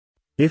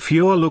If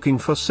you're looking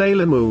for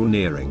Sailormoon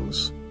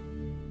earrings,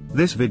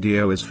 this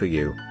video is for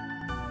you.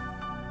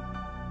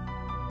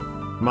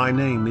 My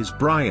name is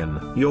Brian,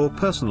 your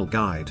personal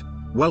guide.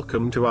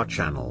 Welcome to our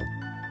channel.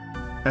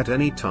 At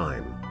any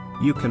time,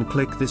 you can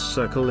click this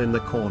circle in the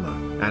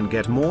corner and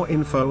get more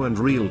info and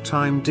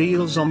real-time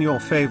deals on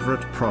your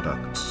favorite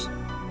products.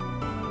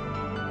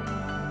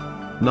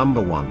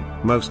 Number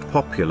 1, most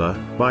popular,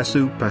 by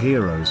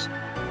superheroes.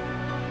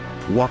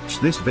 Watch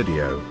this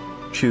video.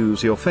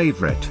 Choose your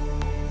favorite.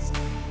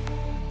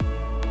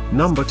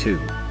 Number 2,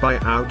 by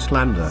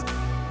Outlander.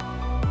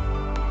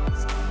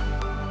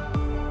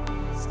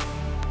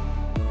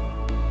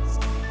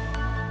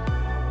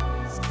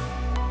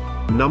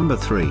 Number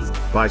 3,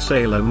 by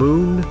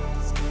Sailormoon.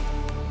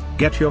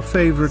 Get your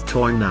favorite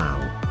toy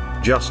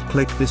now. Just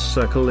click this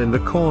circle in the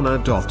corner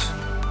dot.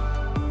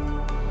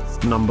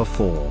 Number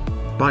 4,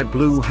 by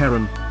Blue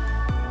Heron.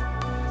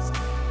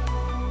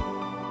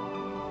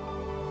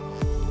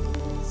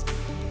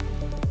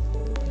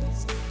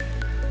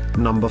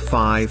 Number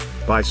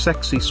 5, by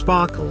Sexy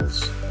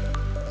Sparkles.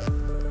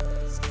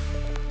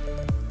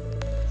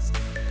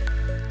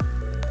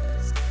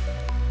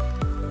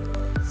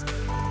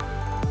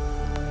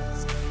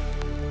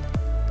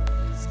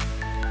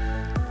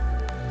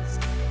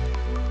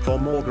 For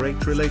more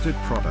great related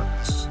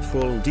products,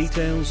 full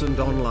details and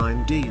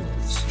online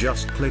deals,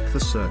 just click the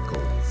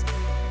circle.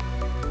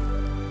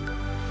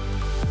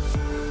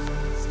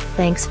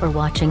 Thanks for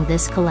watching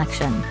this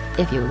collection.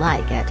 If you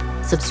like it,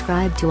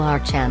 subscribe to our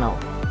channel.